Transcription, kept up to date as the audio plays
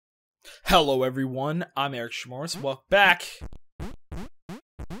Hello everyone, I'm Eric Schmorris. Welcome back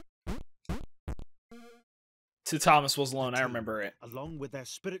to Thomas Was Alone. I remember it. Along with their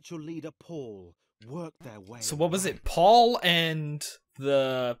spiritual leader Paul, worked their way. So what was it? Paul and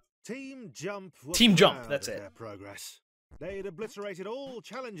the Team Jump. Team Jump, that's it. Their progress. They'd obliterated all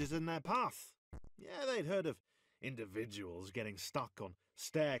challenges in their path. Yeah, they'd heard of individuals getting stuck on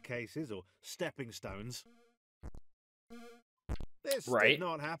staircases or stepping stones. This did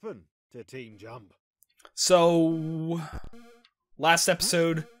not happen to Team Jump. So last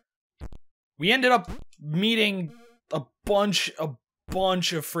episode we ended up meeting a bunch of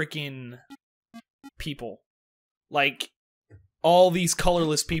freaking people. Like all these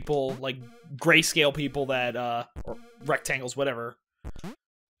colorless people, like grayscale people that or rectangles, whatever,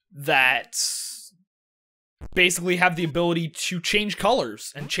 that basically have the ability to change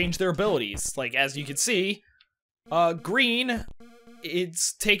colors and change their abilities. Like, as you can see, green,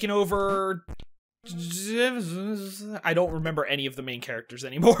 it's taken over. I don't remember any of the main characters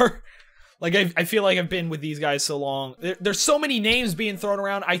anymore. Like, I feel like I've been with these guys so long. There's so many names being thrown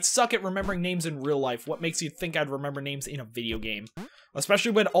around. I suck at remembering names in real life. What makes you think I'd remember names in a video game?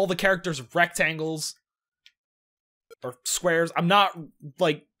 Especially when all the characters are rectangles or squares. I'm not,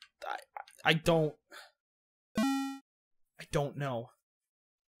 like, I don't know.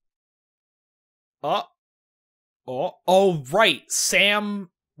 Oh, right.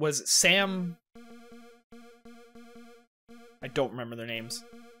 Sam, was it Sam? I don't remember their names.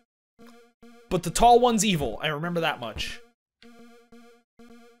 But the tall one's evil. I remember that much.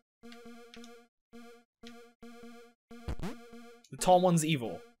 The tall one's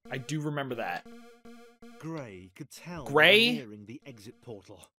evil. I do remember that. Gray could tell Gray? nearing the exit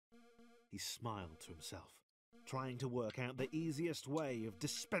portal. He smiled to himself, trying to work out the easiest way of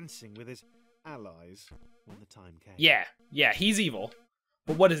dispensing with his allies when the time came. Yeah, he's evil.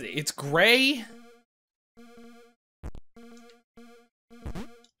 But what is it? It's Gray?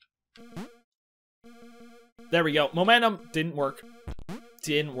 There we go. Momentum didn't work.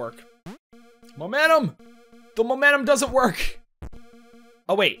 Didn't work. Momentum! The momentum doesn't work!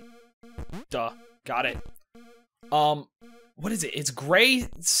 Oh, wait. Duh. Got it. What is it? It's Gray,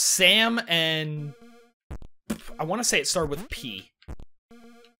 Sam, and I want to say it started with P.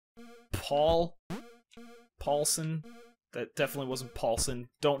 Paulson. That definitely wasn't Paulson.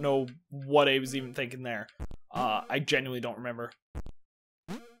 Don't know what I was even thinking there. I genuinely don't remember.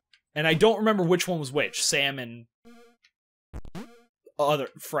 And I don't remember which one was which. Sam and other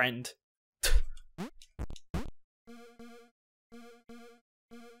friend.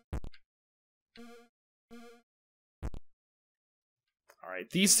 Alright,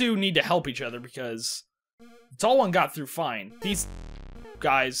 these two need to help each other because the tall one got through fine. These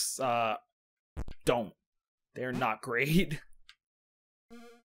guys, don't. They're not great.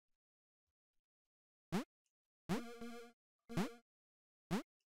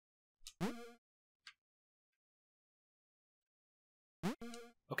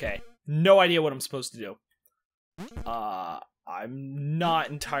 Okay, no idea what I'm supposed to do. I'm not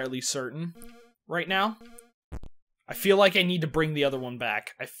entirely certain right now. I feel like I need to bring the other one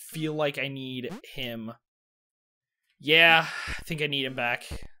back. I feel like I need him. Yeah, I think I need him back.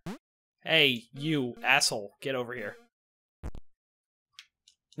 Hey, you asshole, get over here.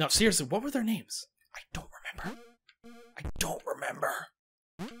 No, seriously, what were their names? I don't remember.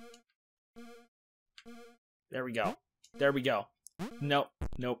 There we go. Nope.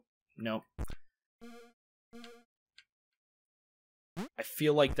 I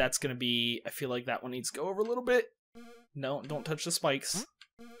feel like that's gonna be... I feel like that one needs to go over a little bit. No, don't touch the spikes.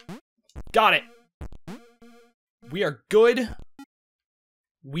 Got it! We are good.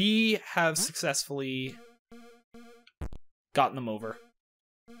 We have successfully gotten them over.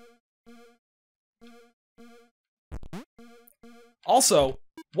 Also,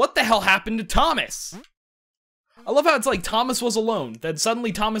 what the hell happened to Thomas? I love how it's like Thomas was alone, then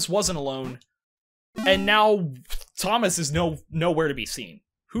suddenly Thomas wasn't alone, and now Thomas is nowhere to be seen.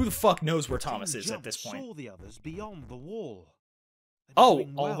 Who the fuck knows where Thomas is at this point? Saw the others beyond the wall. Oh,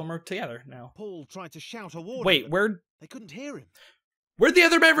 all of them are together now. Paul tried to shout a warning. Wait, they couldn't hear him. Where'd the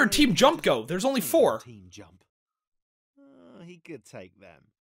other member of Team Jump go? There's only 4. Team Jump. He could take them.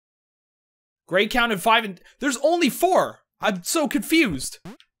 Gray counted 5 and... There's only 4! I'm so confused.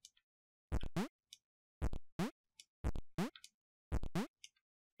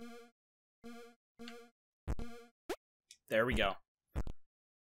 There we go.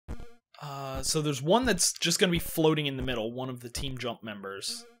 So there's one that's just gonna be floating in the middle, one of the Team Jump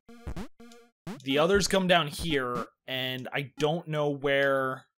members. The others come down here, and I don't know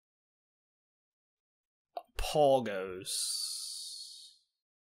where Paul goes.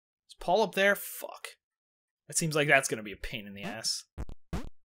 Is Paul up there? Fuck. It seems like that's gonna be a pain in the ass.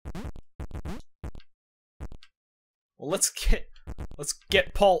 Well, let's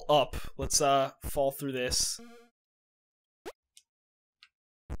get Paul up. Let's fall through this.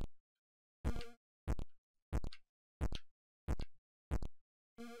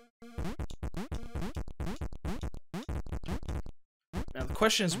 Now the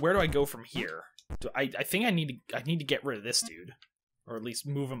question is, where do I go from here? I think I need to get rid of this dude, or at least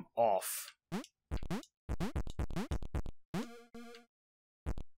move him off.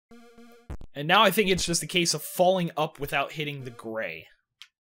 And now I think it's just a case of falling up without hitting the gray.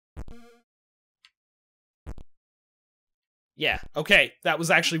 Yeah, okay, that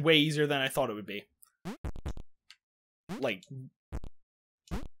was actually way easier than I thought it would be. Like,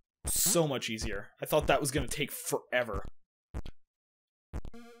 so much easier. I thought that was gonna take forever.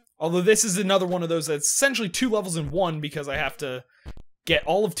 Although this is another one of those that's essentially 2 levels in one, because I have to get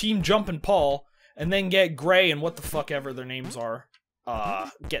all of Team Jump and Paul, and then get Gray and what the fuck ever their names are,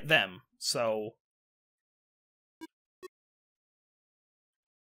 get them. So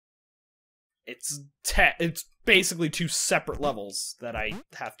it's basically 2 separate levels that I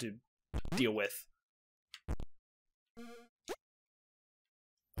have to deal with.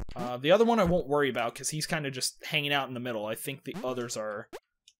 The other one I won't worry about, because he's kind of just hanging out in the middle. I think the others are...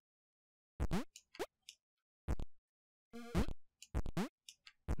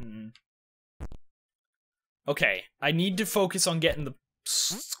 Okay, I need to focus on getting the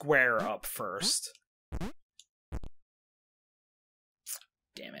square up first.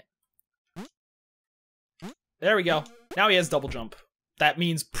 Damn it. There we go. Now he has double jump. That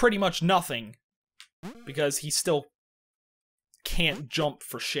means pretty much nothing, because he still can't jump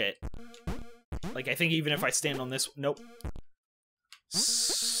for shit. Like, I think even if I stand on this... Nope.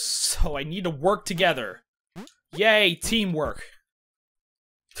 So I need to work together. Yay, teamwork.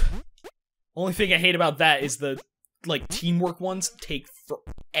 Only thing I hate about that is the, like, teamwork ones take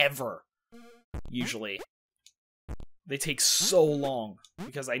forever. Usually. They take so long.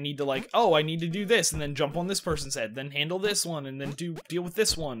 Because I need to, like, oh, I need to do this, and then jump on this person's head, then handle this one, and then deal with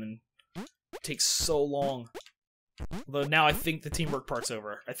this one, and it takes so long. Although now I think the teamwork part's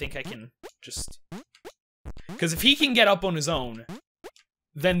over. I think I can just... Because if he can get up on his own,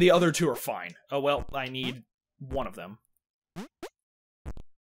 then the other 2 are fine. Oh, well, I need one of them.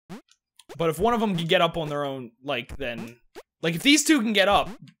 But if one of them can get up on their own, like, then... Like, if these 2 can get up,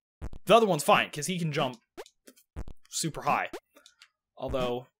 the other one's fine, because he can jump super high.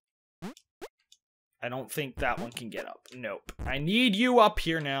 Although, I don't think that one can get up. Nope. I need you up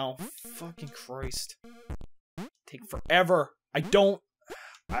here now. Fucking Christ. Take forever.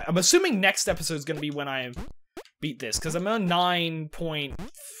 I'm assuming next episode is going to be when I beat this, because I'm on 9 point...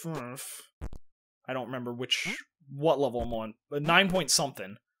 I don't remember what level I'm on, but 9 point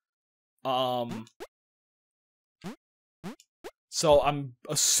something. So I'm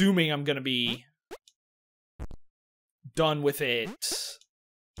assuming I'm gonna be done with it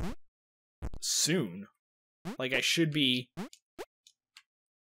soon. Like, I should be...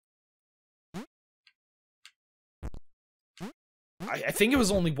 I think it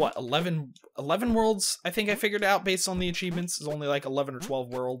was only, what, 11 worlds, I think I figured out based on the achievements. It's only like 11 or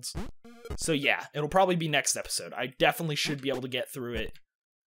 12 worlds. So yeah, it'll probably be next episode. I definitely should be able to get through it.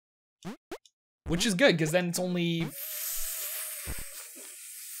 Which is good, because then it's only...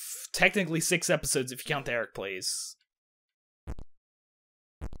 technically 6 episodes if you count the Eric Plays.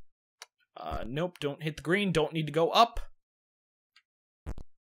 Nope, don't hit the green, don't need to go up.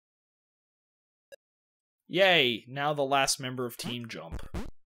 Yay, now the last member of Team Jump.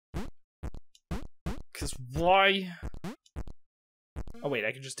 Because why? Oh wait,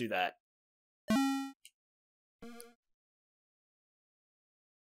 I can just do that.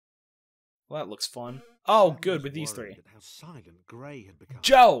 Well, that looks fun. Oh, good, with these 3. How silent Gray had become.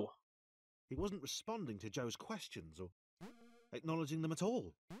 Joe! He wasn't responding to Joe's questions or acknowledging them at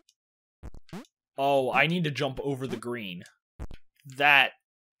all. Oh, I need to jump over the green. That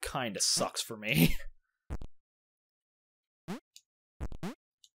kinda sucks for me.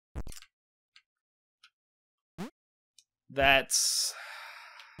 That's...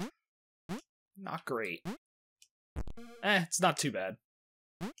 not great. It's not too bad.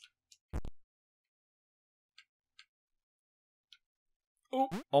 Oh,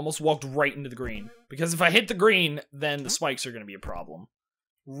 almost walked right into the green. Because if I hit the green, then the spikes are going to be a problem.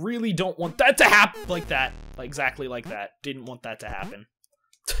 Really don't want that to happen like that. Like, exactly like that. Didn't want that to happen.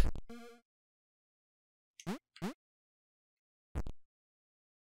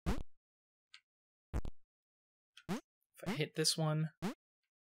 If I hit this one...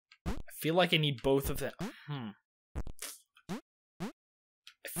 I feel like I need both of them. I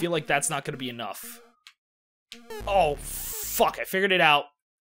feel like that's not going to be enough. Oh, fuck, I figured it out.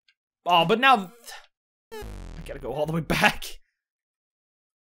 Oh, but now... I gotta go all the way back.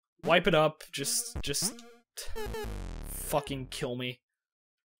 Wipe it up. Just fucking kill me.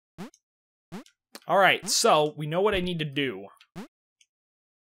 Alright, so we know what I need to do.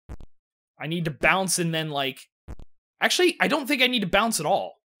 I need to bounce and then, like... Actually, I don't think I need to bounce at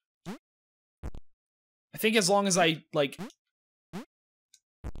all. I think as long as I, like...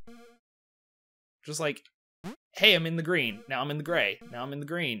 Just like... Hey, I'm in the green. Now I'm in the gray. Now I'm in the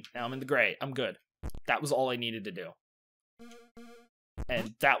green. Now I'm in the gray. I'm good. That was all I needed to do.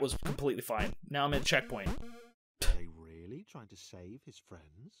 And that was completely fine. Now I'm at a checkpoint. Are they really trying to save his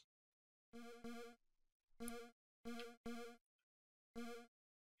friends?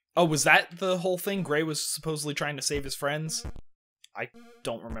 Oh, was that the whole thing? Gray was supposedly trying to save his friends? I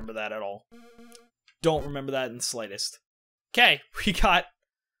don't remember that at all. Don't remember that in the slightest. Okay, we got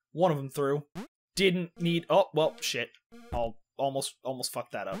one of them through. Didn't need... Oh, well, shit. I'll almost fuck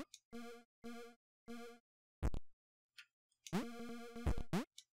that up.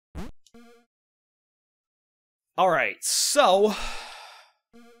 Alright, so...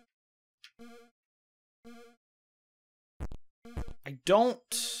 I don't...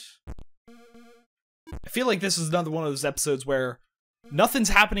 I feel like this is another one of those episodes where nothing's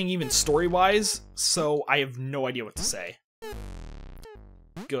happening even story-wise, so I have no idea what to say.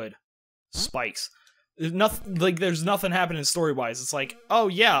 Good. Spikes. There's nothing, like, there's nothing happening story-wise. It's like, oh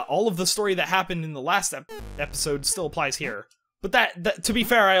yeah, all of the story that happened in the last episode still applies here. But that, to be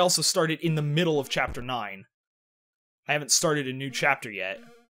fair, I also started in the middle of Chapter 9. I haven't started a new chapter yet.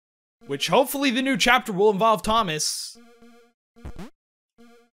 Which, hopefully the new chapter will involve Thomas.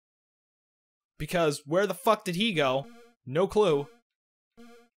 Because where the fuck did he go? No clue.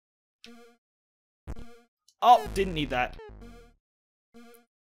 Oh, didn't need that.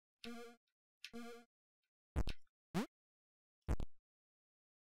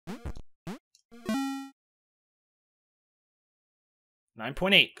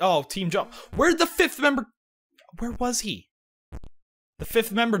 $9.8. Oh, team jump. Where'd the fifth member... Where was he? The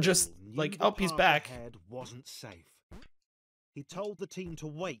fifth member just, like, oh, he's back. Ahead wasn't safe. He told the team to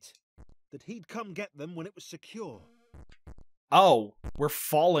wait, that he'd come get them when it was secure. Oh, we're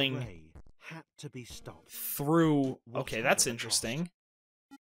falling Gray had to be stopped. through... Okay, that's interesting.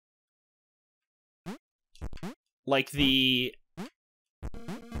 Like the...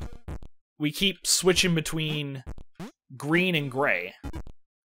 We keep switching between green and gray.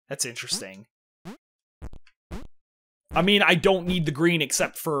 That's interesting. I mean, I don't need the green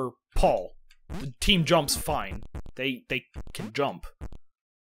except for Paul. The team jumps fine. They can jump.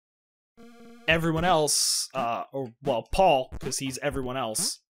 Everyone else, well, Paul, because he's everyone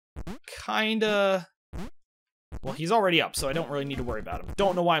else, kinda... Well, he's already up, so I don't really need to worry about him.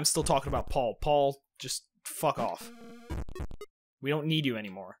 Don't know why I'm still talking about Paul. Paul, just fuck off. We don't need you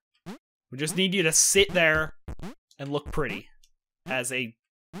anymore. We just need you to sit there and look pretty as a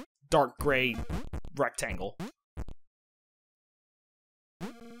dark gray rectangle.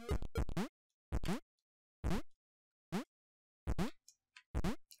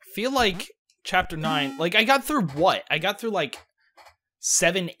 I feel like Chapter 9, like, I got through what? I got through, like,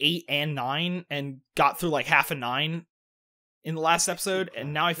 7, 8, and 9, and got through, like, half of 9 in the last episode,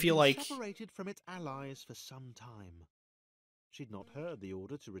 and now I feel like... separated from its allies for some time. She'd not heard the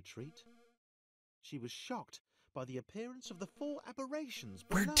order to retreat. She was shocked by the appearance of the 4 aberrations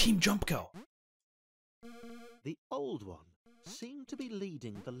below. Where'd Team Jump go? The old one seemed to be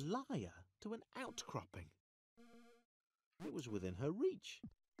leading the liar to an outcropping. It was within her reach.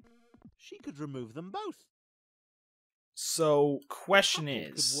 She could remove them both. So, question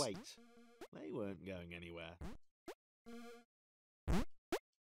Couple is... could wait. They weren't going anywhere.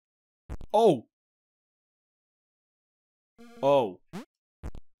 Oh! Oh.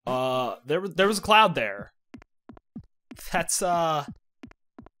 There was a cloud there. That's, not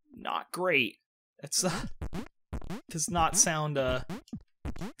great. It's, does not sound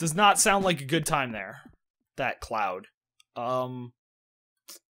like a good time there. That cloud.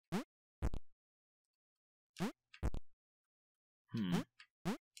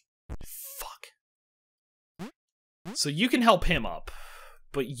 Fuck. So you can help him up,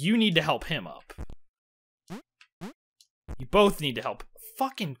 but you need to help him up. You both need to help.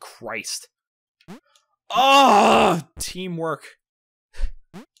 Fucking Christ. Ah, teamwork.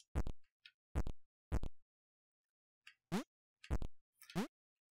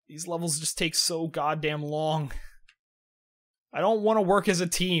 These levels just take so goddamn long. I don't want to work as a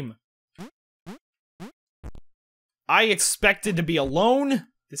team. I expected to be alone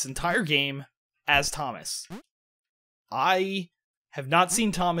this entire game as Thomas. I Have not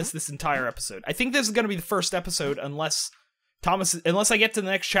seen Thomas this entire episode. I think this is going to be the first episode unless I get to the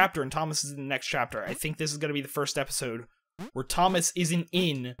next chapter and Thomas is in the next chapter. I think this is going to be the first episode where Thomas isn't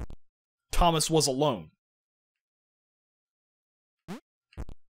in Thomas Was Alone.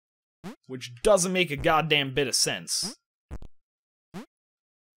 Which doesn't make a goddamn bit of sense.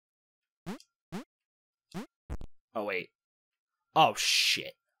 Oh, wait. Oh,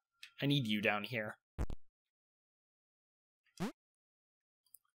 shit. I need you down here.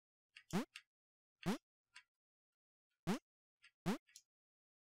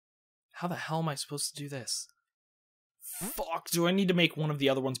 How the hell am I supposed to do this? Fuck, do I need to make one of the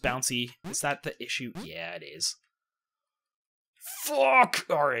other ones bouncy? Is that the issue? Yeah, it is. Fuck!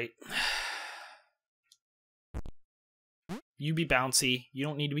 Alright. You be bouncy. You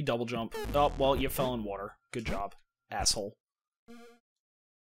don't need to be double jump. Oh, well, you fell in water. Good job, asshole.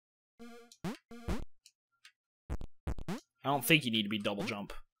 I don't think you need to be double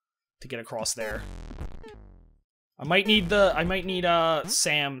jump to get across there. I might need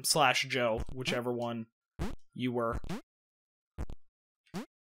Sam / Joe, whichever one you were.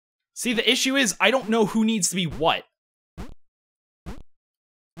 See, the issue is, I don't know who needs to be what.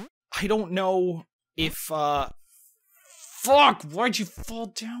 I don't know if, fuck, why'd you fall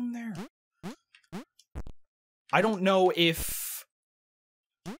down there? I don't know if...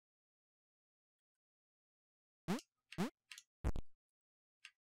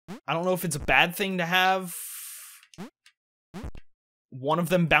 I don't know if it's a bad thing to have one of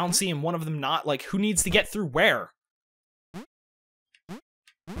them bouncy and one of them not. Like, who needs to get through where?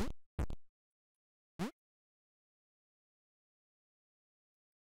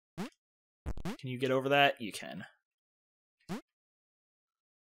 Can you get over that? You can.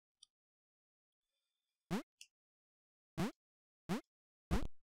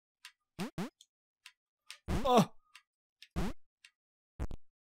 Oh!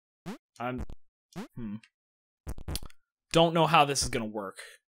 Don't know how this is gonna work,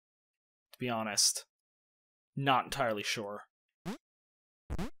 to be honest. Not entirely sure.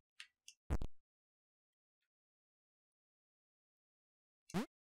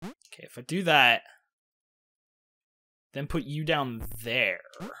 Okay, if I do that, then put you down there.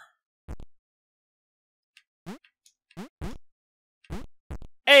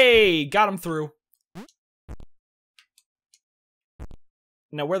 Hey, got him through.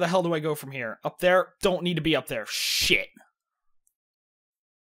 Now, where the hell do I go from here? Up there? Don't need to be up there. Shit.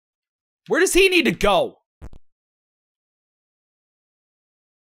 Where does he need to go?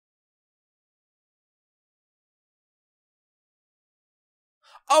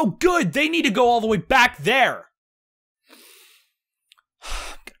 Oh, good. They need to go all the way back there.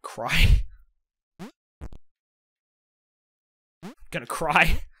 I'm gonna cry. I'm gonna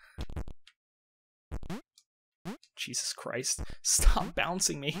cry. Jesus Christ. Stop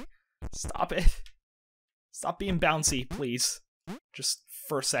bouncing me. Stop it. Stop being bouncy, please. Just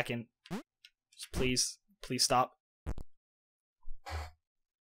for a second. Just please. Please stop.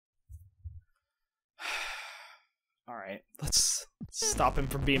 Alright, let's stop him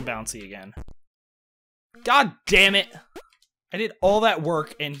from being bouncy again. God damn it! I did all that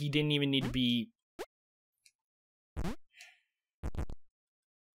work and he didn't even need to be...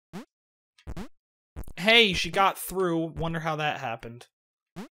 Hey, she got through. Wonder how that happened.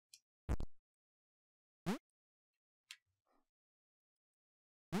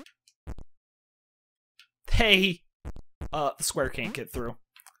 Hey! The square can't get through.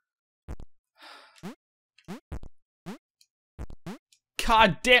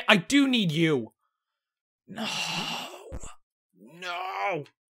 God damn, I do need you! No! No!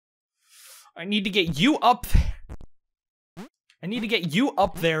 I need to get you up there. I need to get you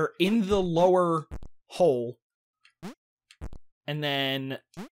up there in the lower hole. And then...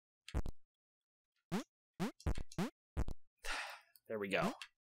 There we go.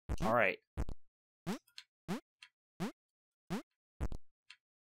 Alright.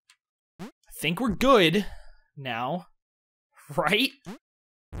 I think we're good now. Right?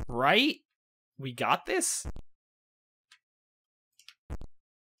 Right? We got this?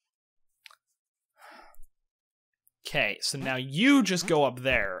 Okay, so now you just go up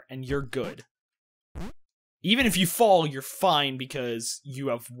there, and you're good. Even if you fall, you're fine because you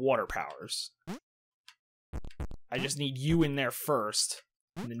have water powers. I just need you in there first,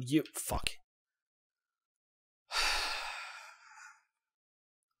 and then you... Fuck.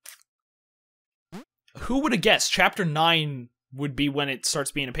 Who would have guessed Chapter 9 would be when it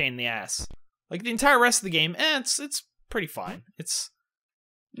starts being a pain in the ass? Like, the entire rest of the game, it's pretty fine. It's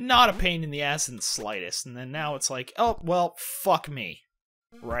not a pain in the ass in the slightest. And then now it's like, oh, well, fuck me.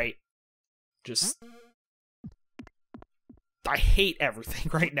 Right? Just... I hate everything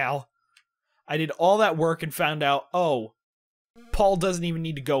right now. I did all that work and found out, oh, Paul doesn't even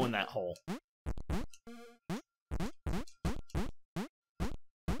need to go in that hole.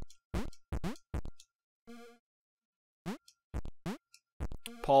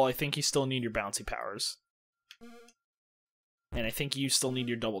 Paul, I think you still need your bouncy powers. And I think you still need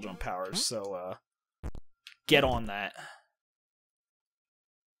your double jump powers, so, get on that.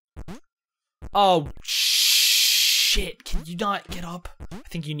 Oh, shit. Can you not get up? I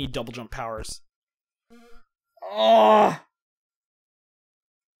think you need double jump powers. Oh!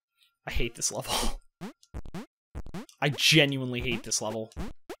 I hate this level. I genuinely hate this level.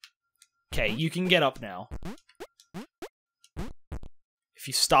 Okay, you can get up now. If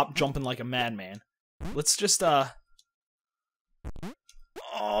you stop jumping like a madman. Let's just, oh,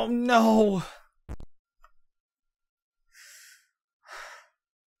 no!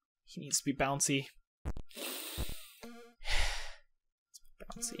 He needs to be bouncy.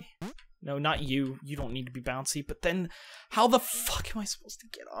 Bouncy. No, not you. You don't need to be bouncy. But then, how the fuck am I supposed to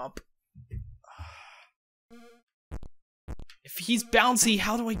get up? If he's bouncy,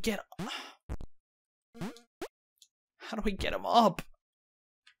 how do I get up? How do I get him up?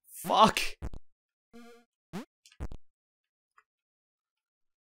 Fuck.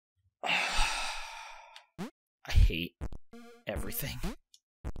 I hate everything.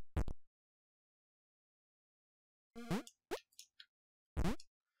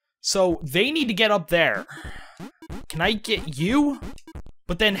 So, they need to get up there. Can I get you?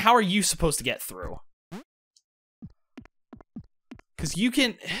 But then, how are you supposed to get through? Because you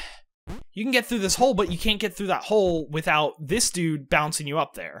can get through this hole, but you can't get through that hole without this dude bouncing you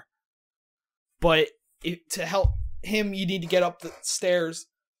up there. But to help him, you need to get up the stairs.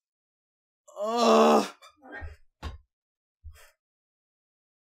 Ugh.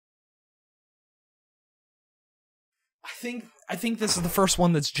 I think this is the first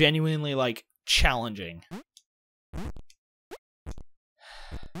one that's genuinely, like, challenging. And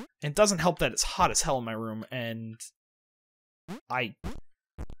it doesn't help that it's hot as hell in my room, and I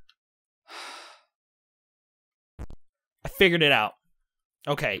figured it out.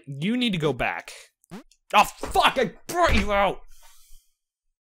 Okay, you need to go back. Oh, fuck! I brought you out!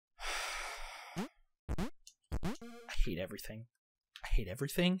 I hate everything. I hate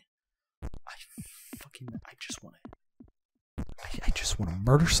everything. I just want to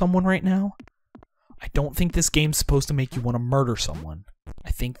murder someone right now. I don't think this game's supposed to make you want to murder someone.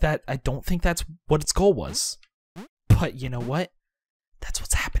 I don't think that's what its goal was. But you know what? That's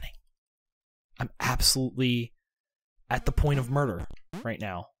what's happening. I'm absolutely at the point of murder right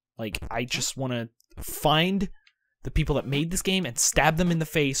now. Like, I just want to find the people that made this game and stab them in the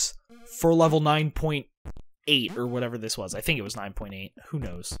face for level 9.8 or whatever this was. I think it was 9.8. Who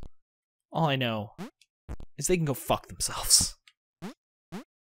knows? All I know is they can go fuck themselves.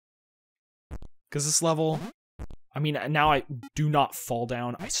 Because this level, I mean, now I do not fall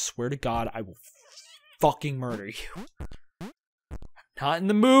down. I swear to God, I will fucking murder you. I'm not in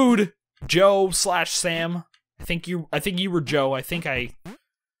the mood, Joe/Sam. I think you were Joe. I think I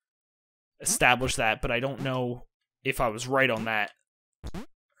established that, but I don't know if I was right on that.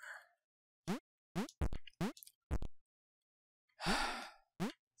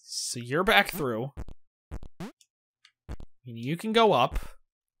 So you're back through. You can go up.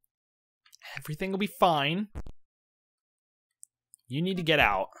 Everything will be fine. You need to get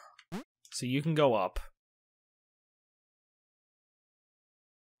out. So you can go up.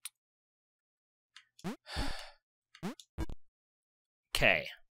 Okay.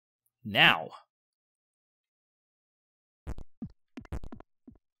 Now.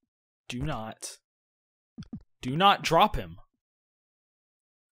 Do not drop him.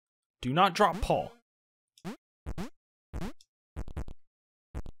 Do not drop Paul.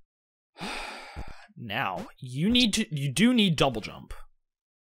 Now, you do need double jump.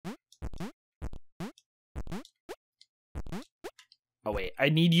 Oh wait, I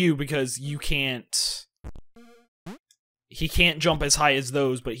need you because you can't... He can't jump as high as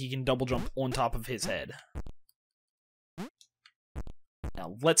those, but he can double jump on top of his head.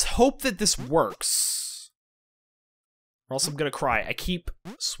 Now, let's hope that this works. Or else I'm gonna cry. I keep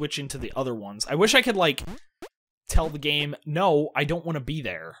switching to the other ones. I wish I could, like, tell the game, no, I don't want to be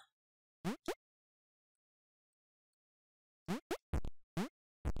there.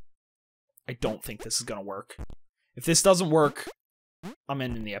 I don't think this is gonna work. If this doesn't work, I'm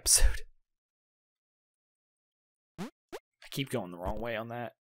ending the episode. I keep going the wrong way on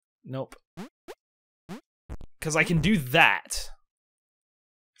that. Nope. Because I can do that.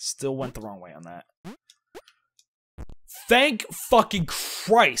 Still went the wrong way on that. Thank fucking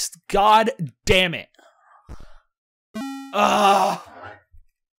Christ. God damn it.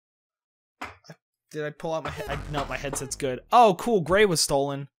 Did I pull out my head? No, my headset's good. Oh, cool. Gray was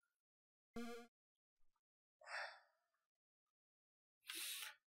stolen.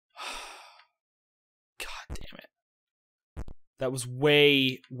 God damn it. That was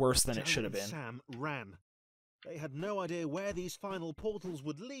way worse than it should have been. Sam ran. They had no idea where these final portals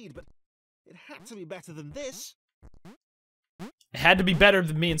would lead, but it had to be better than this. It had to be better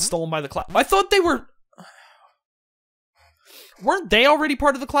than being stolen by the cloud. I thought they were... Weren't they already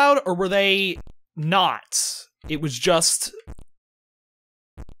part of the cloud, or were they not? It was just...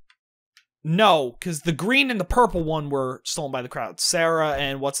 No, because the green and the purple one were stolen by the crowd. Sarah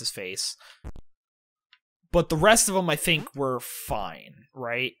and what's-his-face. But the rest of them, I think, were fine,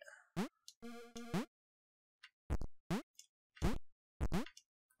 right?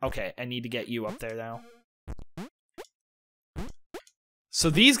 Okay, I need to get you up there now.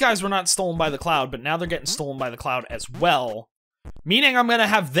 So these guys were not stolen by the cloud, but now they're getting stolen by the cloud as well. Meaning I'm going to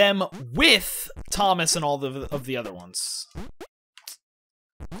have them with Thomas and all of the other ones.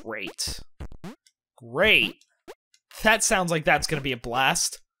 Great. Great. That sounds like that's going to be a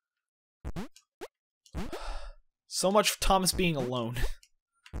blast. So much for Thomas being alone.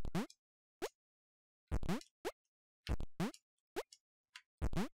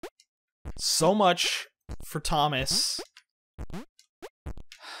 So much for Thomas.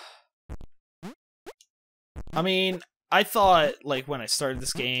 I mean, I thought, like, when I started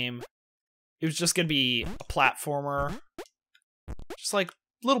this game, it was just gonna be a platformer. Just, like, a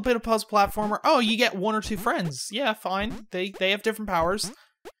little bit of puzzle platformer. Oh, you get 1 or 2 friends. Yeah, fine. They have different powers.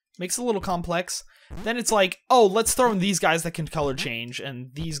 Makes it a little complex. Then it's like, oh, let's throw in these guys that can color change,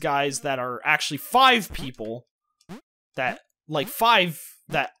 and these guys that are actually 5 people that, like, 5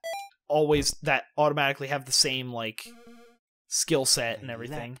 that automatically have the same, like, skill set and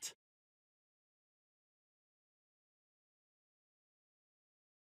everything.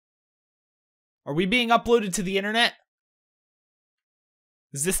 Are we being uploaded to the internet?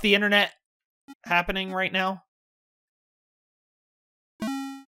 Is this the internet happening right now?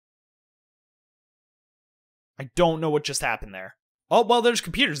 I don't know what just happened there. Oh, well, there's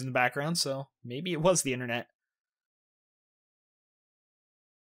computers in the background, so maybe it was the internet.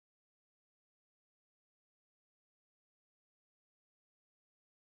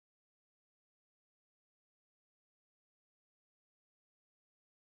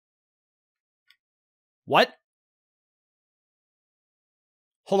 What?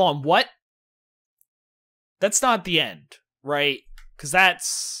 Hold on, what? That's not the end, right? Because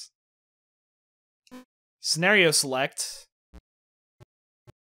that's... Scenario select.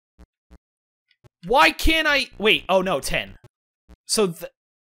 Why can't I... Wait, oh no, 10. So,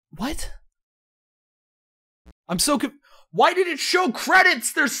 what? I'm so Why did it show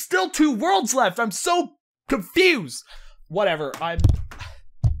credits? There's still 2 worlds left. I'm so confused. Whatever, I'm...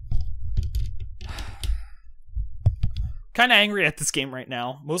 kind of angry at this game right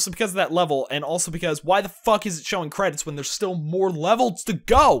now, mostly because of that level, and also because why the fuck is it showing credits when there's still more levels to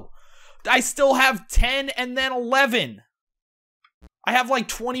go? I still have 10 and then 11. I have like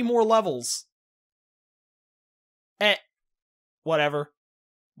 20 more levels. Whatever.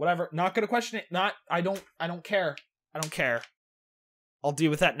 Whatever. Not gonna question it. I don't care. I don't care. I'll deal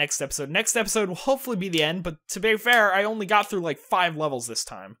with that next episode. Next episode will hopefully be the end, but to be fair, I only got through like 5 levels this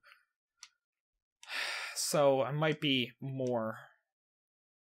time. So, I might be more.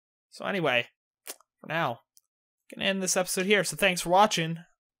 So anyway, for now, I'm gonna end this episode here. So thanks for watching.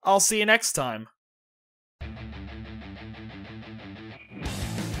 I'll see you next time.